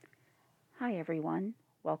Hi, everyone.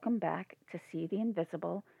 Welcome back to See the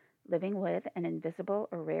Invisible Living with an Invisible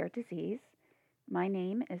or Rare Disease. My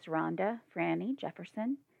name is Rhonda Franny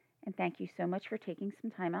Jefferson, and thank you so much for taking some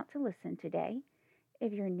time out to listen today.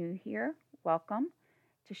 If you're new here, welcome.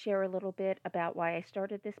 To share a little bit about why I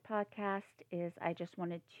started this podcast is I just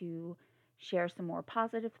wanted to share some more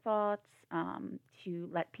positive thoughts, to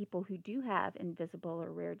let people who do have invisible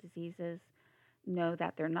or rare diseases know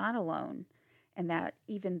that they're not alone, and that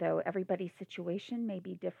even though everybody's situation may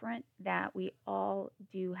be different, that we all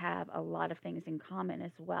do have a lot of things in common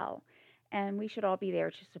as well, and we should all be there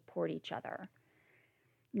to support each other.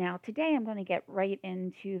 Now, today I'm going to get right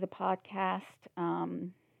into the podcast.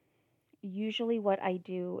 Usually what I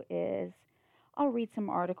do is I'll read some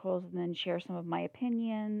articles and then share some of my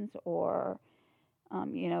opinions or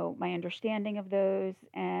my understanding of those.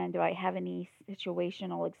 And do I have any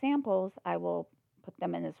situational examples, I will put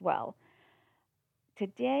them in as well.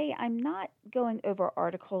 Today, I'm not going over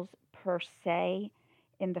articles per se,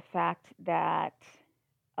 in the fact that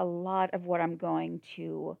a lot of what I'm going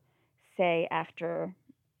to say after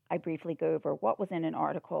I briefly go over what was in an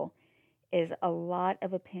article is a lot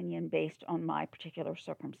of opinion based on my particular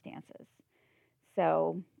circumstances.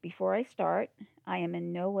 So, before I start, I am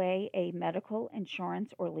in no way a medical,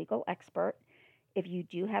 insurance, or legal expert. If you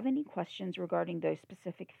do have any questions regarding those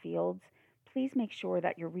specific fields, please make sure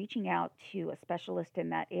that you're reaching out to a specialist in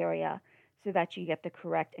that area so that you get the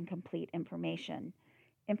correct and complete information.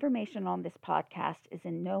 Information on this podcast is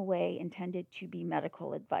in no way intended to be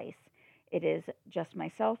medical advice. It is just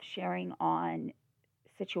myself sharing on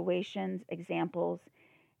situations, examples,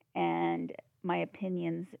 and my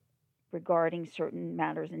opinions regarding certain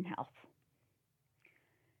matters in health.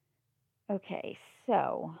 Okay,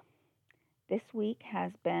 so this week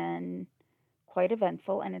has been quite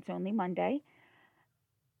eventful, and it's only Monday.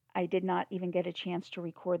 I did not even get a chance to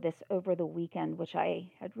record this over the weekend, which I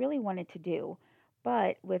had really wanted to do.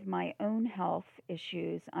 But with my own health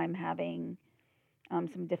issues, I'm having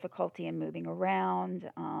some difficulty in moving around,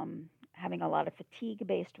 having a lot of fatigue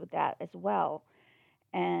based with that as well.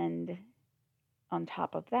 And on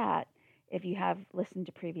top of that, if you have listened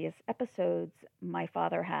to previous episodes, my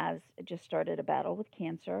father has just started a battle with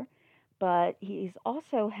cancer, but he's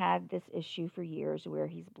also had this issue for years where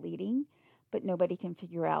he's bleeding, but nobody can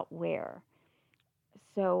figure out where.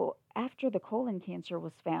 So after the colon cancer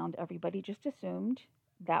was found, everybody just assumed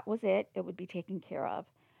that was it, it would be taken care of,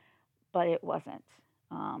 but it wasn't.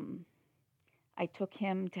 Um, I took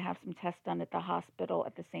him to have some tests done at the hospital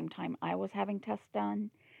at the same time I was having tests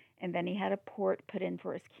done, and then he had a port put in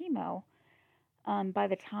for his chemo. By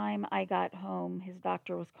the time I got home, his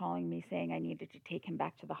doctor was calling me saying I needed to take him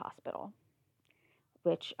back to the hospital,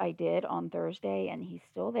 which I did on Thursday, and he's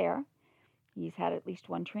still there. He's had at least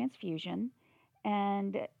one transfusion,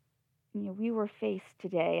 and we were faced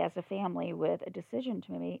today as a family with a decision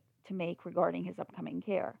to make regarding his upcoming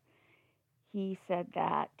care. He said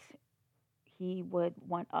that he would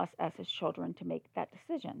want us as his children to make that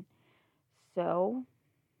decision. So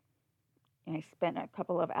I spent a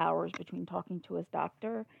couple of hours between talking to his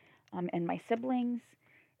doctor and my siblings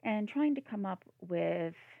and trying to come up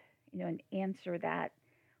with, an answer that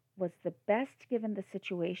was the best given the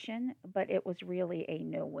situation, but it was really a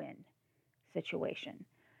no-win situation.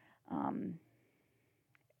 Um,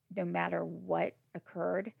 no matter what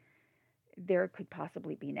occurred, there could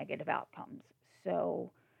possibly be negative outcomes.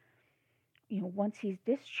 So, once he's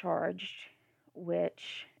discharged,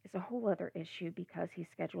 which is a whole other issue because he's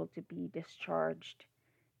scheduled to be discharged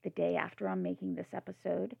the day after I'm making this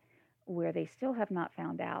episode, where they still have not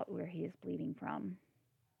found out where he is bleeding from.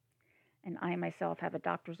 And I myself have a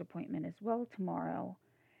doctor's appointment as well tomorrow.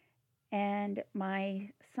 And my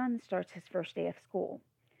son starts his first day of school.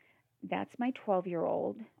 That's my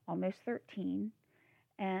 12-year-old, almost 13,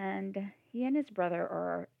 and he and his brother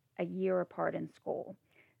are a year apart in school.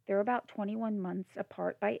 They're about 21 months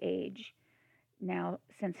apart by age. Now,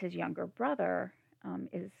 since his younger brother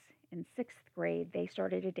is in sixth grade, they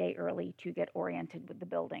started a day early to get oriented with the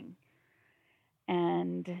building.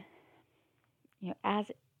 And, as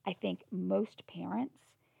I think most parents,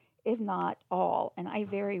 if not all, and I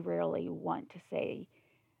very rarely want to say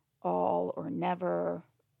all or never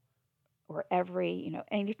or every,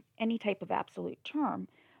 any type of absolute term,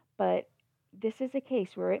 but this is a case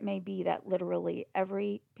where it may be that literally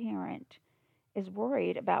every parent is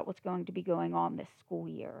worried about what's going to be going on this school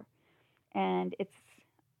year. And it's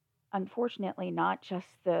unfortunately not just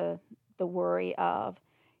the worry of,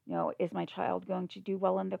 is my child going to do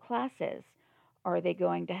well in the classes? Are they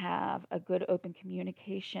going to have a good open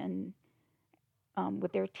communication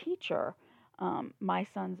with their teacher? My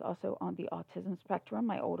son's also on the autism spectrum,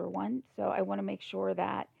 my older one. So I want to make sure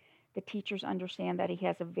that the teachers understand that he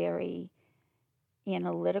has a very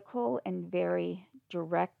analytical and very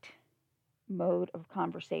direct mode of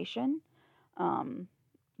conversation. Um,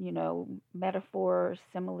 Metaphors,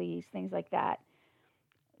 similes, things like that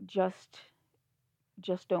just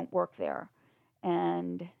just don't work there.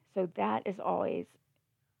 And so that is always,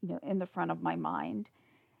 in the front of my mind.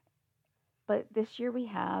 But this year we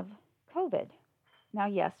have COVID. Now,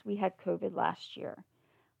 yes, we had COVID last year,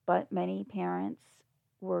 but many parents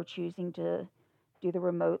were choosing to do the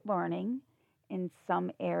remote learning. In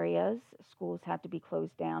some areas, schools had to be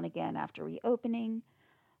closed down again after reopening.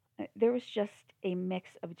 There was just a mix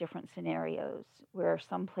of different scenarios where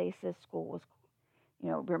some places school was,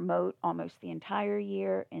 remote almost the entire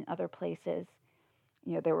year. In other places,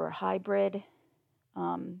 there were hybrid,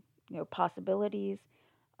 possibilities,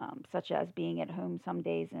 such as being at home some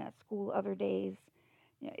days and at school other days.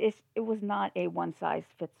 It was not a one size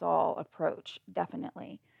fits all approach,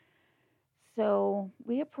 definitely. So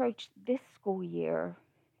we approached this school year,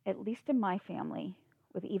 at least in my family,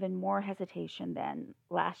 with even more hesitation than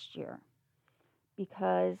last year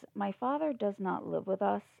because my father does not live with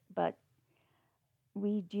us, but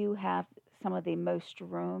we do have some of the most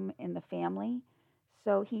room in the family.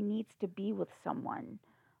 So he needs to be with someone.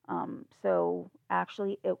 So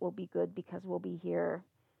actually, it will be good because we'll be here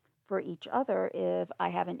for each other. If I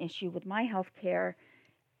have an issue with my health care,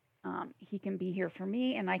 he can be here for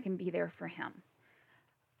me and I can be there for him.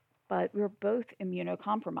 But we're both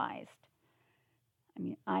immunocompromised. I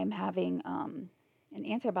mean, I'm having an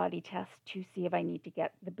antibody test to see if I need to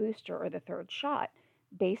get the booster or the third shot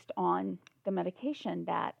based on the medication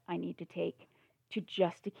that I need to take to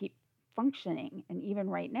keep functioning. And even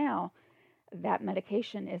right now, that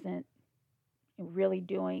medication isn't really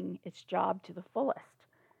doing its job to the fullest.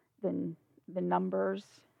 The, the numbers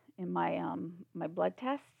in my blood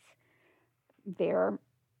tests, they're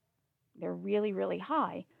they're really really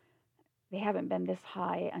high. They haven't been this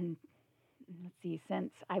high, and let's see,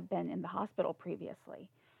 since I've been in the hospital previously.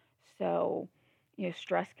 So,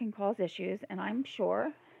 stress can cause issues, and I'm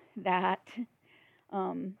sure that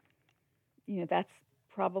um, that's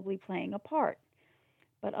probably playing a part.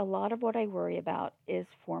 But a lot of what I worry about is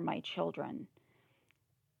for my children.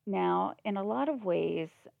 Now, in a lot of ways,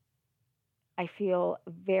 I feel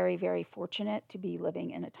very, very fortunate to be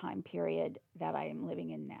living in a time period that I am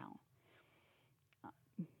living in now.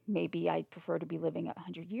 Maybe I'd prefer to be living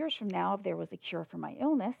 100 years from now if there was a cure for my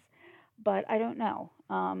illness, but I don't know.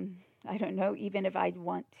 I don't know even if I'd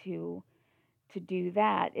want to do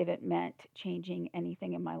that if it meant changing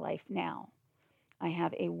anything in my life now. I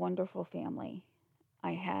have a wonderful family.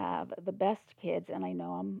 I have the best kids, and I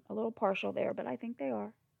know I'm a little partial there, but I think they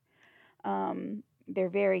are. They're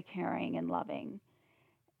very caring and loving,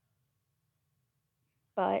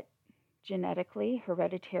 but genetically,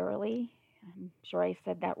 hereditarily, I'm sure I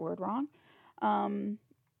said that word wrong. Um,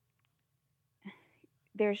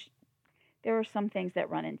 there's there are some things that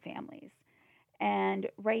run in families. And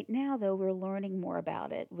right now, though, we're learning more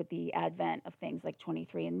about it with the advent of things like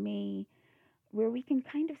 23andMe, where we can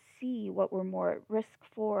kind of see what we're more at risk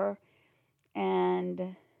for.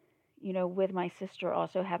 And, with my sister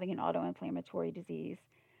also having an autoinflammatory disease,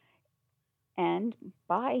 and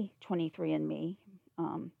by 23andMe,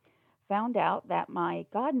 um, found out that my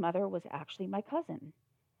godmother was actually my cousin.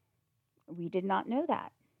 We did not know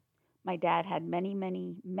that. My dad had many,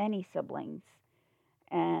 many, many siblings,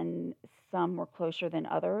 and some were closer than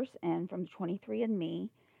others. And from 23andMe,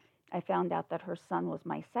 I found out that her son was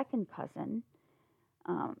my second cousin.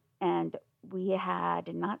 And we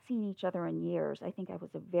had not seen each other in years. I think I was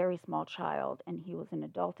a very small child, and he was an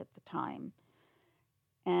adult at the time.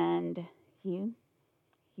 And he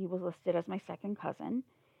was listed as my second cousin.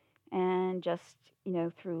 And just,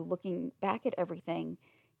 through looking back at everything,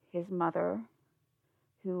 his mother,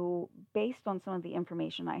 who, based on some of the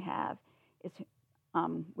information I have, is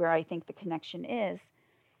where I think the connection is,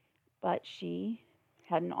 but she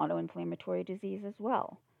had an autoinflammatory disease as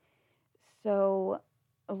well. So,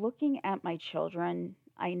 looking at my children,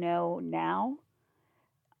 I know now,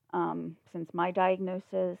 since my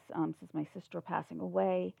diagnosis, since my sister passing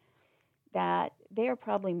away, that they are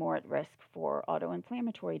probably more at risk for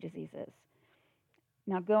autoinflammatory diseases.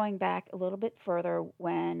 Now, going back a little bit further,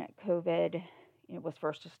 when COVID was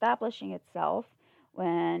first establishing itself,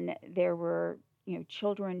 when there were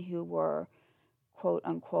children who were quote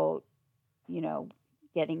unquote you know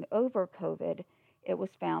getting over COVID, it was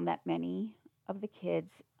found that many of the kids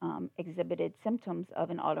exhibited symptoms of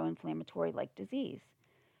an autoinflammatory like disease.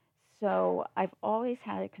 So I've always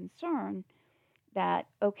had a concern that,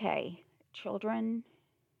 okay, children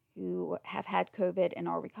who have had COVID and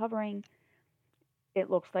are recovering, it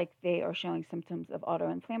looks like they are showing symptoms of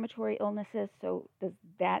autoinflammatory illnesses. So, does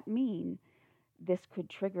that mean this could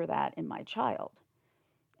trigger that in my child?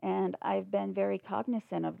 And I've been very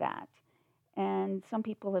cognizant of that. And some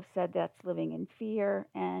people have said that's living in fear,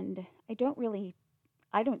 and I don't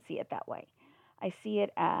see it that way. I see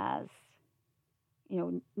it as,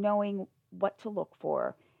 knowing what to look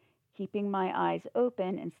for, keeping my eyes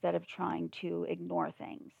open instead of trying to ignore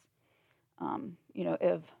things.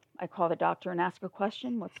 If I call the doctor and ask a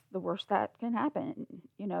question, what's the worst that can happen?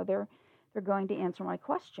 They're going to answer my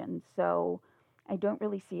question. So I don't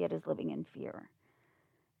really see it as living in fear.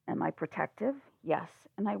 Am I protective? Yes,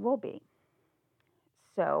 and I will be.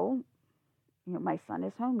 So, my son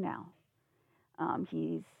is home now.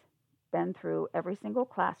 He's been through every single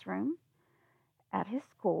classroom at his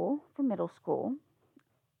school for middle school,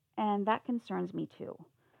 and that concerns me too.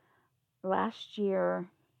 Last year,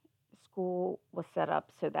 school was set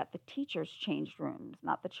up so that the teachers changed rooms,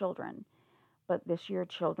 not the children, but this year,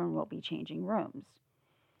 children will be changing rooms.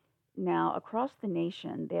 Now, across the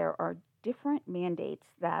nation, there are different mandates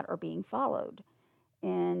that are being followed.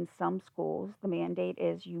 In some schools, the mandate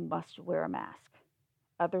is you must wear a mask.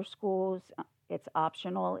 Other schools, it's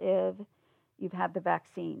optional if you've had the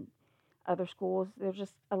vaccine. Other schools, they're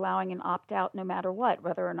just allowing an opt out no matter what,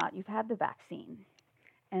 whether or not you've had the vaccine.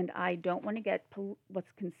 And I don't want to get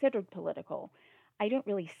what's considered political. I don't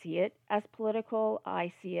really see it as political.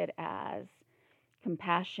 I see it as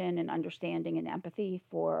compassion and understanding and empathy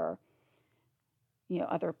for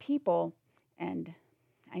other people. And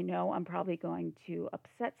I know I'm probably going to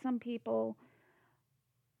upset some people,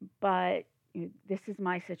 but this is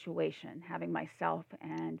my situation, having myself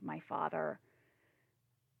and my father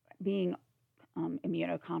being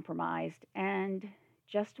immunocompromised, and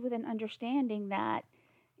just with an understanding that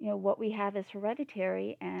what we have is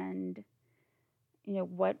hereditary, and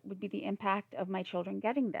what would be the impact of my children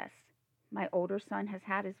getting this. My older son has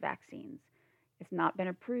had his vaccines. It's not been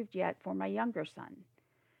approved yet for my younger son.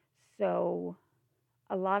 So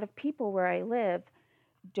a lot of people where I live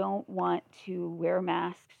don't want to wear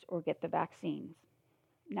masks or get the vaccines.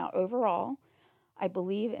 Now, overall, I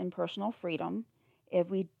believe in personal freedom. If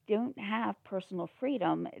we don't have personal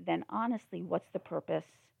freedom, then honestly, what's the purpose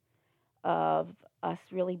of us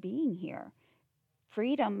really being here?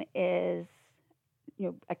 Freedom is,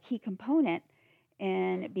 a key component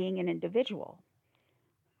in being an individual.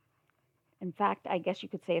 In fact, I guess you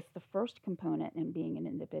could say it's the first component in being an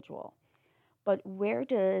individual. But where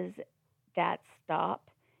does that stop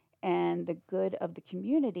and the good of the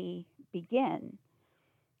community begin?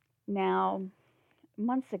 Now,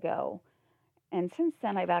 months ago, and since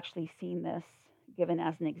then I've actually seen this given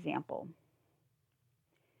as an example,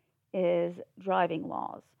 is driving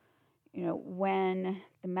laws. When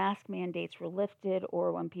the mask mandates were lifted,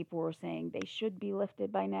 or when people were saying they should be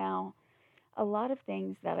lifted by now, a lot of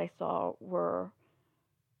things that I saw were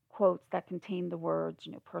quotes that contained the words,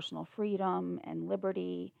 personal freedom and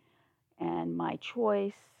liberty and my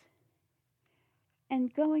choice.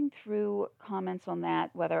 And going through comments on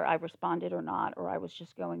that, whether I responded or not, or I was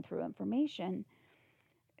just going through information,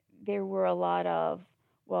 there were a lot of,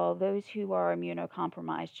 well, those who are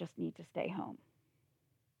immunocompromised just need to stay home.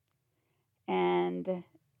 And,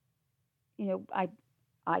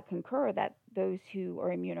 I concur that those who are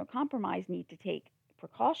immunocompromised need to take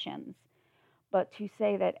precautions. But to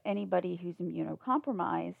say that anybody who's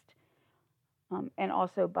immunocompromised, and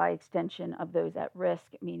also by extension of those at risk,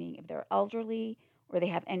 meaning if they're elderly or they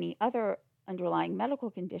have any other underlying medical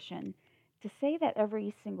condition, to say that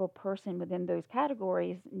every single person within those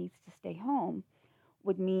categories needs to stay home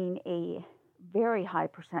would mean a very high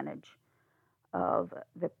percentage of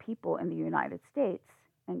the people in the United States,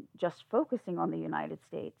 and just focusing on the United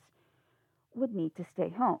States, would need to stay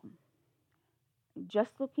home.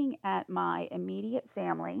 Just looking at my immediate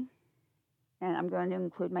family, and I'm going to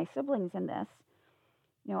include my siblings in this,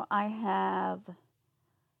 I have,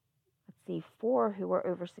 4 who are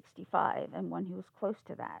over 65 and 1 who is close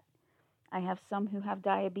to that. I have some who have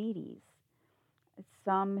diabetes,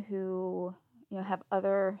 some who, have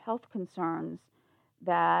other health concerns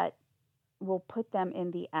that will put them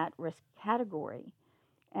in the at-risk category.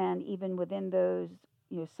 And even within those,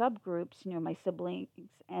 subgroups, my siblings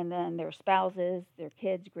and then their spouses, their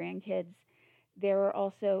kids, grandkids, there are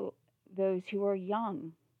also those who are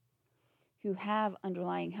young, who have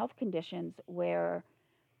underlying health conditions where,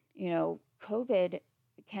 COVID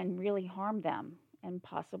can really harm them and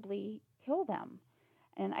possibly kill them.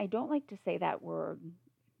 And I don't like to say that word,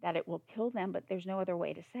 that it will kill them, but there's no other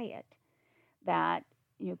way to say it. That,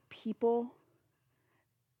 people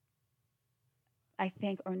I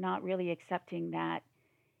think, are not really accepting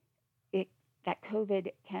it that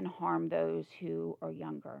COVID can harm those who are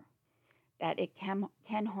younger, that it can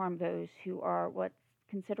harm those who are what's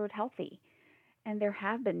considered healthy. And there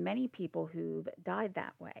have been many people who've died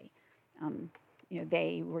that way. Um,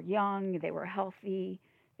 they were young, they were healthy,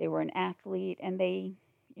 they were an athlete, and they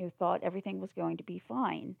thought everything was going to be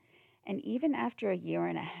fine. And even after a year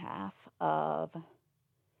and a half of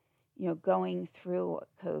going through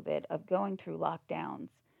COVID, of going through lockdowns,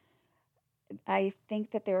 I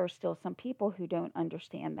think that there are still some people who don't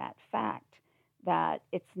understand that fact, that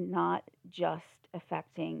it's not just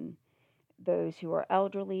affecting those who are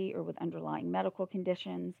elderly or with underlying medical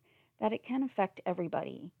conditions, that it can affect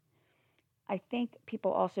everybody. I think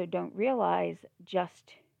people also don't realize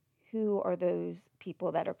just who are those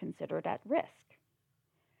people that are considered at risk.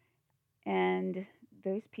 And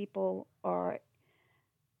those people are,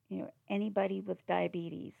 anybody with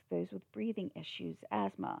diabetes, those with breathing issues,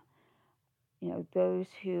 asthma, those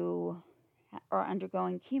who are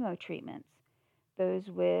undergoing chemo treatments, those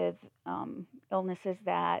with illnesses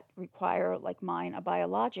that require, like mine, a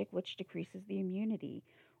biologic, which decreases the immunity,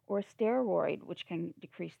 or a steroid, which can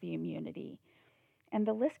decrease the immunity. And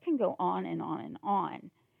the list can go on and on and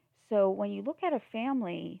on. So when you look at a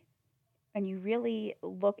family and you really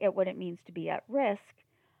look at what it means to be at risk,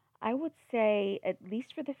 I would say, at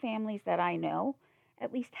least for the families that I know,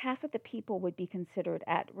 at least half of the people would be considered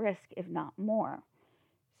at risk, if not more.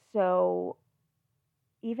 So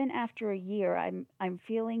even after a year, I'm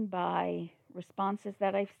feeling by responses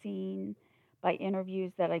that I've seen, by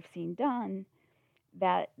interviews that I've seen done,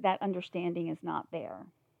 that understanding is not there.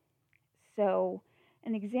 So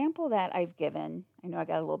an example that I've given, I know I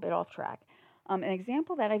got a little bit off track. An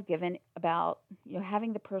example that I've given about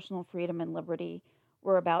having the personal freedom and liberty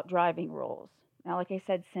were about driving rules. Now, like I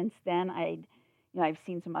said, since then I've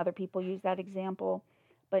seen some other people use that example,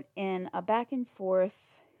 but in a back and forth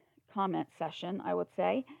comment session, I would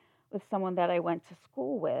say, with someone that I went to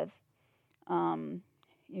school with, um,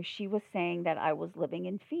 she was saying that I was living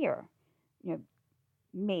in fear. You know,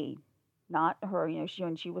 me, not her.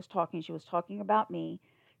 When she was talking about me,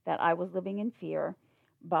 that I was living in fear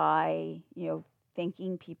by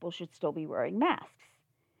thinking people should still be wearing masks.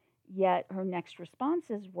 Yet her next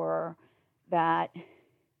responses were that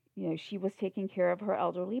she was taking care of her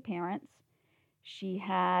elderly parents. She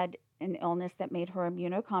had an illness that made her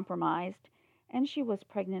immunocompromised, and she was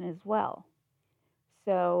pregnant as well.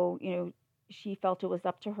 So, she felt it was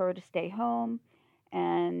up to her to stay home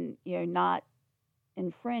and, not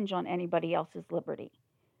infringe on anybody else's liberty.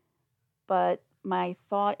 But my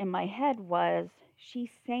thought in my head was, she's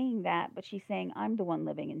saying that, but she's saying I'm the one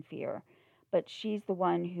living in fear. But she's the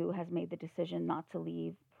one who has made the decision not to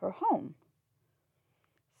leave her home.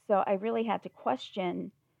 So I really had to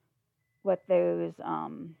question what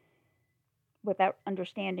what that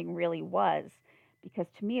understanding really was, because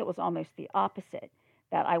to me it was almost the opposite,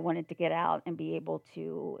 that I wanted to get out and be able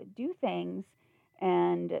to do things,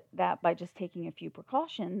 and that by just taking a few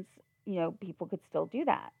precautions, people could still do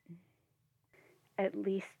that. At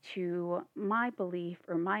least to my belief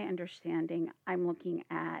or my understanding, I'm looking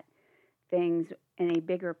at things in a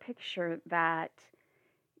bigger picture, that,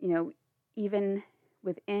 even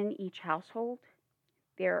within each household,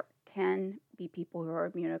 there can be people who are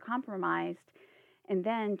immunocompromised. And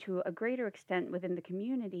then to a greater extent within the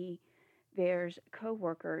community, there's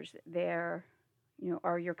coworkers. There,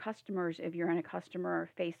 are your customers if you're in a customer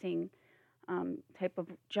facing type of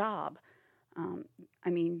job.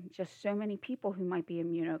 Just so many people who might be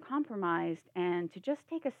immunocompromised, and to just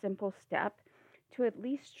take a simple step to at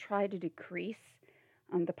least try to decrease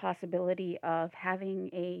the possibility of having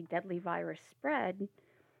a deadly virus spread,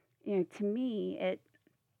 to me,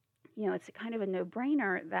 it's a kind of a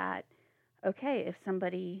no-brainer that, okay, if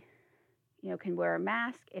somebody, can wear a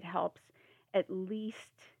mask, it helps at least,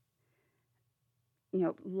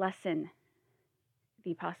 lessen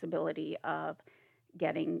the possibility of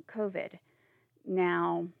getting COVID.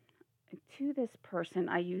 Now, to this person,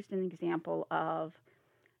 I used an example of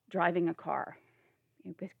driving a car,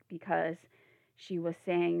 because she was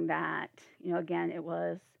saying that, again, it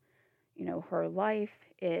was, her life.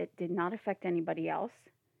 It did not affect anybody else.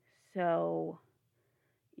 So,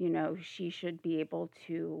 she should be able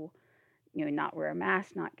to, not wear a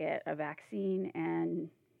mask, not get a vaccine, and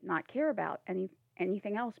not care about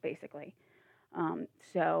anything else, basically.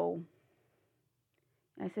 So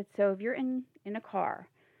I said, so if you're in a car,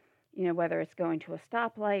 whether it's going to a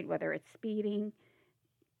stoplight, whether it's speeding,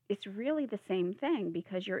 it's really the same thing,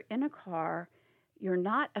 because you're in a car, you're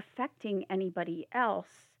not affecting anybody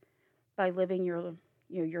else by living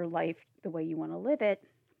your life the way you want to live it,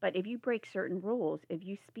 But if you break certain rules, if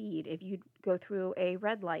you speed, if you go through a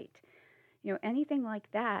red light, anything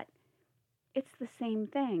like that, it's the same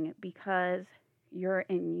thing because you're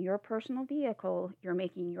in your personal vehicle, you're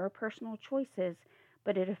making your personal choices,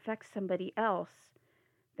 but it affects somebody else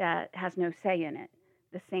that has no say in it.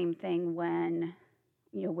 The same thing when,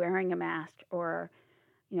 wearing a mask or,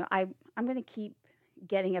 I'm going to keep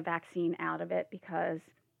getting a vaccine out of it because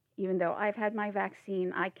even though I've had my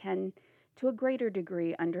vaccine, I can, to a greater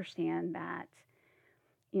degree, understand that,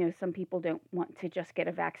 some people don't want to just get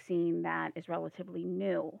a vaccine that is relatively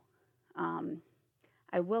new. Um,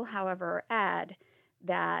 I will, however, add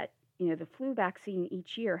that the flu vaccine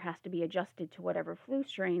each year has to be adjusted to whatever flu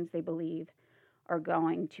strains they believe are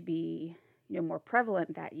going to be more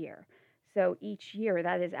prevalent that year. So each year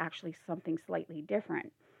that is actually something slightly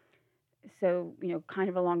different. So kind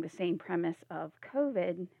of along the same premise of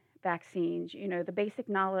COVID vaccines, the basic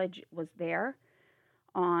knowledge was there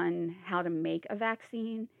on how to make a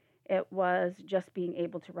vaccine. It was just being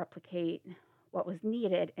able to replicate what was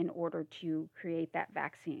needed in order to create that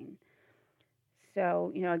vaccine.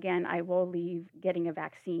 So, again, I will leave getting a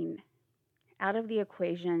vaccine out of the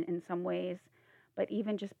equation in some ways, but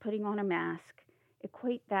even just putting on a mask,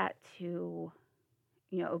 equate that to,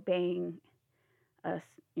 obeying a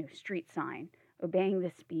street sign, obeying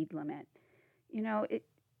the speed limit.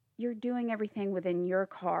 You're doing everything within your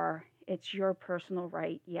car. It's your personal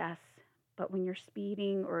right, yes, but when you're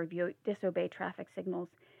speeding or if you disobey traffic signals,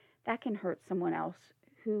 that can hurt someone else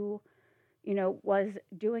who was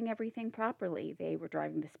doing everything properly. They were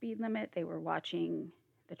driving the speed limit, they were watching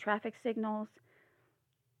the traffic signals,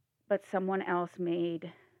 but someone else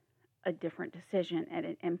made a different decision and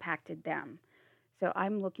it impacted them. So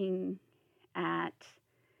I'm looking at,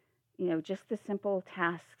 just the simple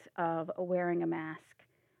tasks of wearing a mask,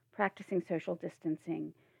 practicing social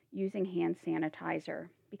distancing, using hand sanitizer.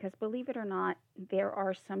 Because believe it or not, there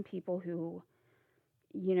are some people who,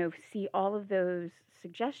 see all of those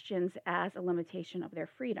suggestions as a limitation of their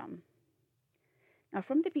freedom. Now,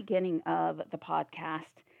 from the beginning of the podcast,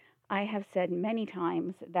 I have said many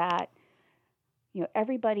times that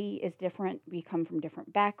everybody is different. We come from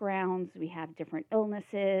different backgrounds. We have different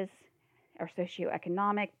illnesses. Our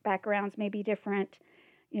socioeconomic backgrounds may be different.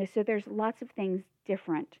 So there's lots of things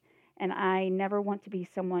different. And I never want to be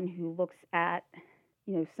someone who looks at,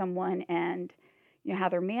 someone and how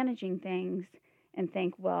they're managing things and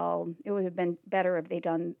think, well, it would have been better if they've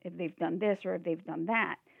done this or if they've done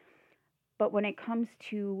that. But when it comes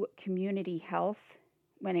to community health,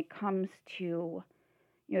 when it comes to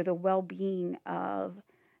the well-being of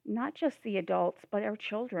not just the adults but our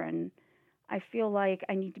children, I feel like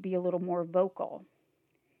I need to be a little more vocal.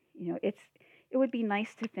 It would be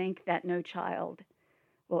nice to think that no child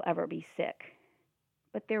will ever be sick,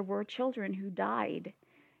 but there were children who died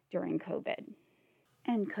during COVID.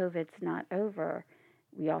 And COVID's not over.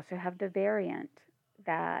 We also have the variant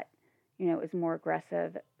that, is more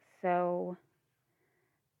aggressive. So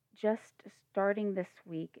just starting this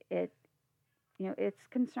week, it's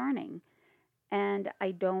concerning. And I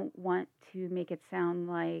don't want to make it sound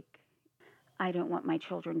like I don't want my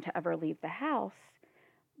children to ever leave the house,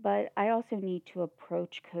 but I also need to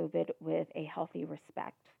approach COVID with a healthy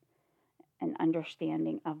respect and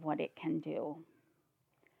understanding of what it can do.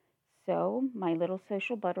 So my little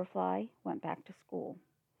social butterfly went back to school,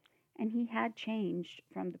 and he had changed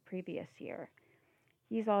from the previous year.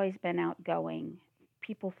 He's always been outgoing.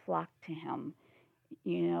 People flocked to him.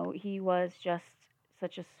 He was just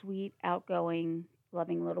such a sweet, outgoing,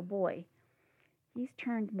 loving little boy. He's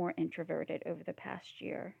turned more introverted over the past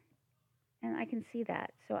year, and I can see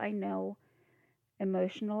that. So I know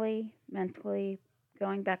emotionally, mentally,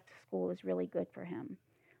 going back to school is really good for him.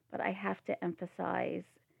 But I have to emphasize,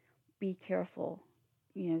 be careful.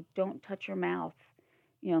 Don't touch your mouth,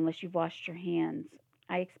 unless you've washed your hands.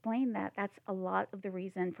 I explained that that's a lot of the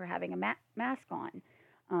reason for having a mask on.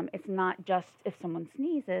 It's not just if someone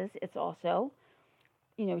sneezes, it's also,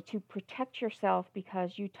 to protect yourself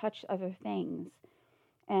because you touch other things.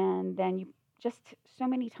 And then you just so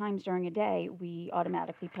many times during a day, we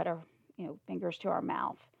automatically put our, fingers to our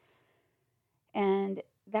mouth. And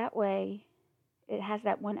that way, it has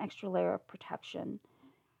that one extra layer of protection.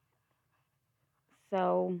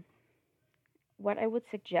 So, what I would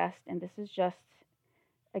suggest, and this is just,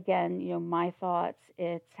 again, my thoughts,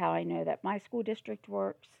 it's how I know that my school district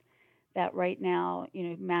works, that right now,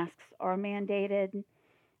 masks are mandated.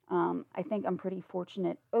 I think I'm pretty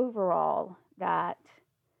fortunate overall that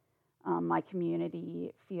my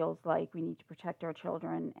community feels like we need to protect our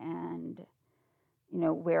children and,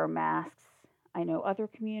 wear masks. I know other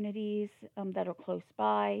communities that are close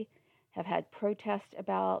by have had protests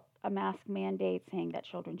about a mask mandate, saying that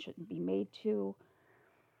children shouldn't be made to.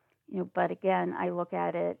 But again, I look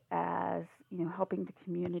at it as, helping the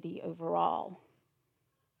community overall.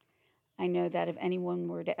 I know that if anyone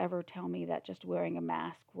were to ever tell me that just wearing a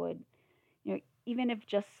mask would, even if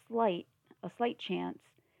just a slight chance,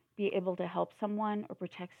 be able to help someone or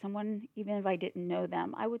protect someone, even if I didn't know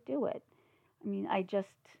them, I would do it. I mean,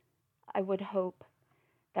 I would hope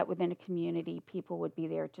that within a community, people would be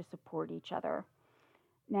there to support each other.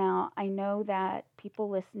 Now, I know that people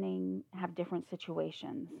listening have different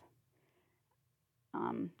situations.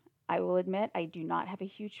 Um, I will admit I do not have a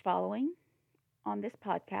huge following on this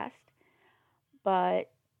podcast, but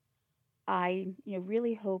I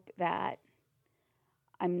really hope that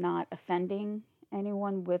I'm not offending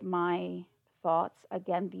anyone with my thoughts.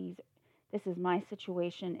 Again, this is my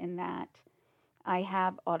situation in that I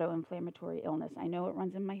have autoinflammatory illness. I know it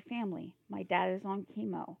runs in my family. My dad is on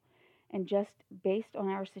chemo. And just based on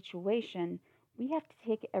our situation, we have to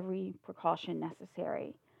take every precaution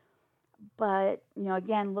necessary. But,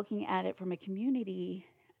 again, looking at it from a community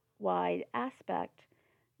wide aspect,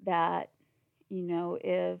 that,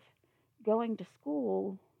 if going to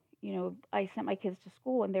school, I sent my kids to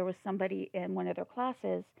school and there was somebody in one of their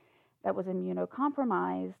classes that was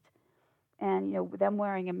immunocompromised, and, them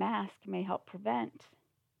wearing a mask may help prevent,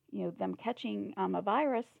 them catching a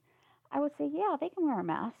virus, I would say, yeah, they can wear a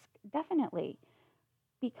mask, definitely.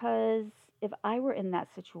 Because if I were in that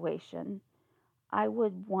situation, I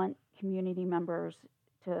would want community members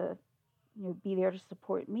to, be there to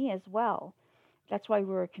support me as well. That's why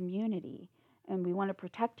we're a community and we want to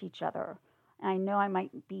protect each other. And I know I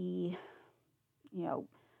might be, you know,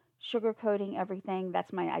 sugarcoating everything.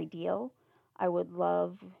 That's my ideal. I would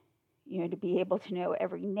love, to be able to know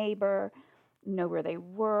every neighbor, know where they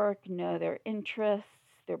work, know their interests,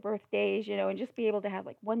 their birthdays, and just be able to have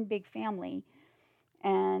like one big family.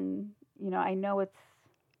 And, I know it's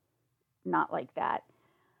not like that.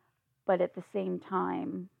 But at the same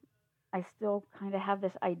time, I still kind of have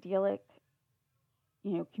this idyllic,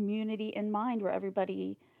 community in mind where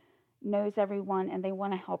everybody knows everyone and they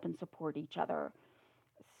want to help and support each other.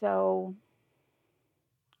 So,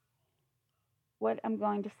 what I'm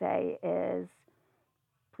going to say is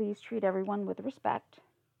please treat everyone with respect,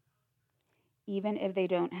 even if they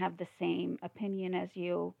don't have the same opinion as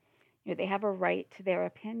you. They have a right to their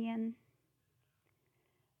opinion.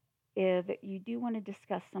 If you do want to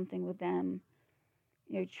discuss something with them,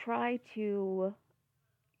 try to,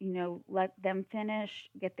 let them finish,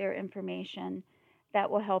 get their information. That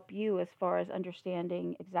will help you as far as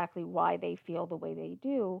understanding exactly why they feel the way they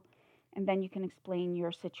do, and then you can explain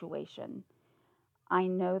your situation. I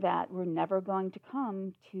know that we're never going to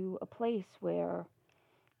come to a place where,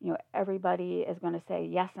 everybody is going to say,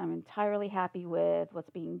 yes, I'm entirely happy with what's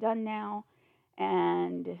being done now,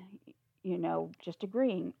 and, just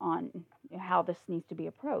agreeing on how this needs to be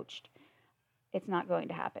approached. It's not going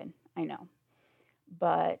to happen, I know.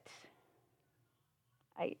 But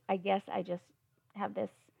I guess I just have this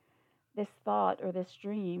thought or this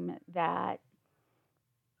dream that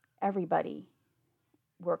everybody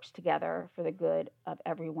works together for the good of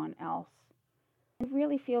everyone else. I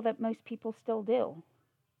really feel that most people still do.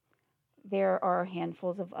 There are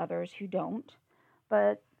handfuls of others who don't,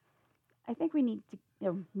 but I think we need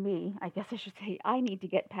to, me, I guess I should say, I need to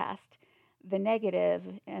get past the negative,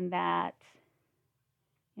 and that,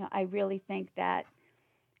 I really think that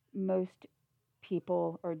most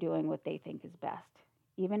people are doing what they think is best.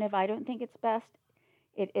 Even if I don't think it's best,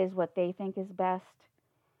 it is what they think is best.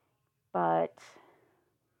 But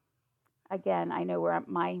again, I know where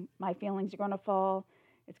my feelings are going to fall.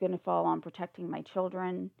 It's going to fall on protecting my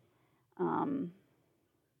children.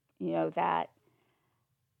 That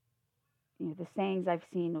the sayings I've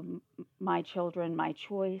seen of my children, my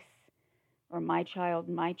choice, or my child,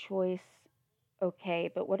 my choice. Okay,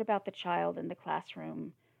 but what about the child in the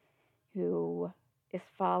classroom who is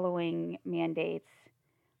following mandates,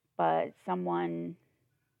 but someone,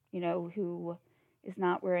 who is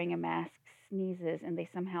not wearing a mask sneezes and they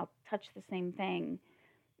somehow touch the same thing,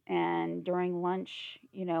 and during lunch,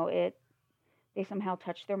 they somehow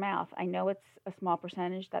touch their mouth. I know it's a small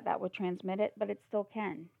percentage that would transmit it, but it still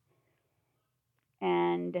can.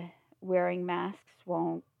 And wearing masks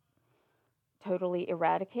won't totally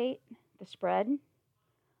eradicate the spread,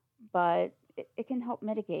 but it can help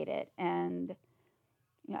mitigate it. And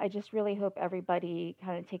I just really hope everybody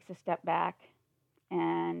kind of takes a step back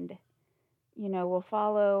and, will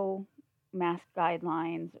follow mask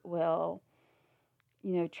guidelines, will,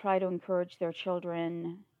 try to encourage their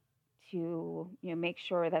children to, make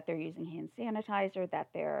sure that they're using hand sanitizer, that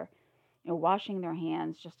they're, washing their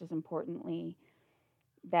hands just as importantly,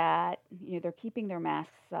 that they're keeping their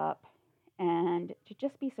masks up, and to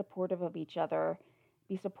just be supportive of each other,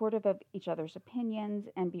 be supportive of each other's opinions,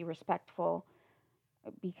 and be respectful,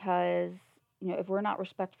 because if we're not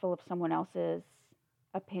respectful of someone else's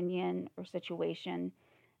opinion or situation,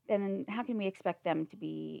 then how can we expect them to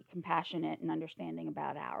be compassionate and understanding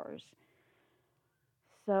about ours?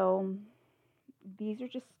 So these are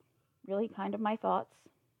just really kind of my thoughts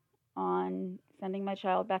on sending my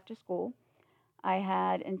child back to school. I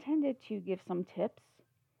had intended to give some tips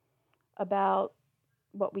about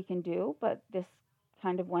what we can do, but this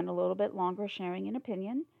kind of went a little bit longer, sharing an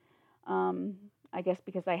opinion. Um, I guess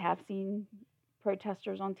because I have seen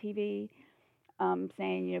protesters on TV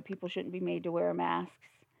saying, people shouldn't be made to wear masks.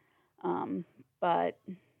 Um, but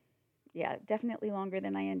yeah, definitely longer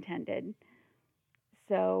than I intended.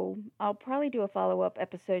 So I'll probably do a follow up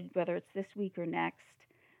episode, whether it's this week or next,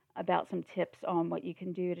 about some tips on what you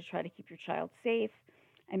can do to try to keep your child safe.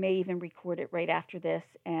 I may even record it right after this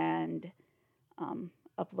and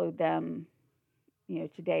upload them,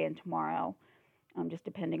 today and tomorrow, just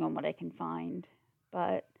depending on what I can find.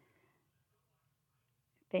 But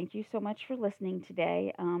thank you so much for listening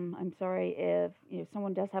today. I'm sorry if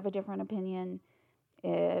someone does have a different opinion.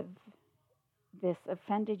 If this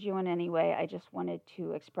offended you in any way, I just wanted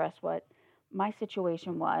to express what my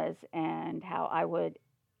situation was and how I would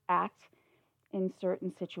act in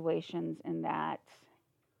certain situations, and that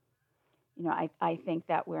I think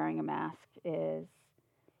that wearing a mask is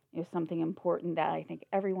something important that I think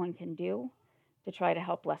everyone can do to try to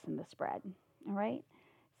help lessen the spread. All right.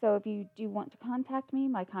 So if you do want to contact me,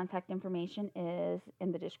 my contact information is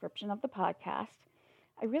in the description of the podcast.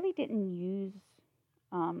 I really didn't use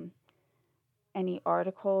um, any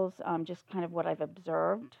articles, just kind of what I've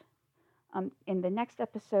observed. In the next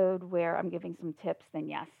episode where I'm giving some tips, then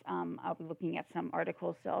yes, I'll be looking at some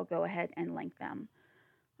articles, so I'll go ahead and link them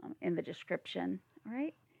in the description. All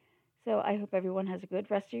right. So I hope everyone has a good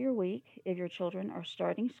rest of your week. If your children are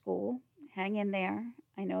starting school, hang in there.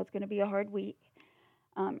 I know it's going to be a hard week.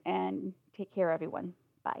 And take care, everyone.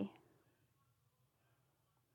 Bye.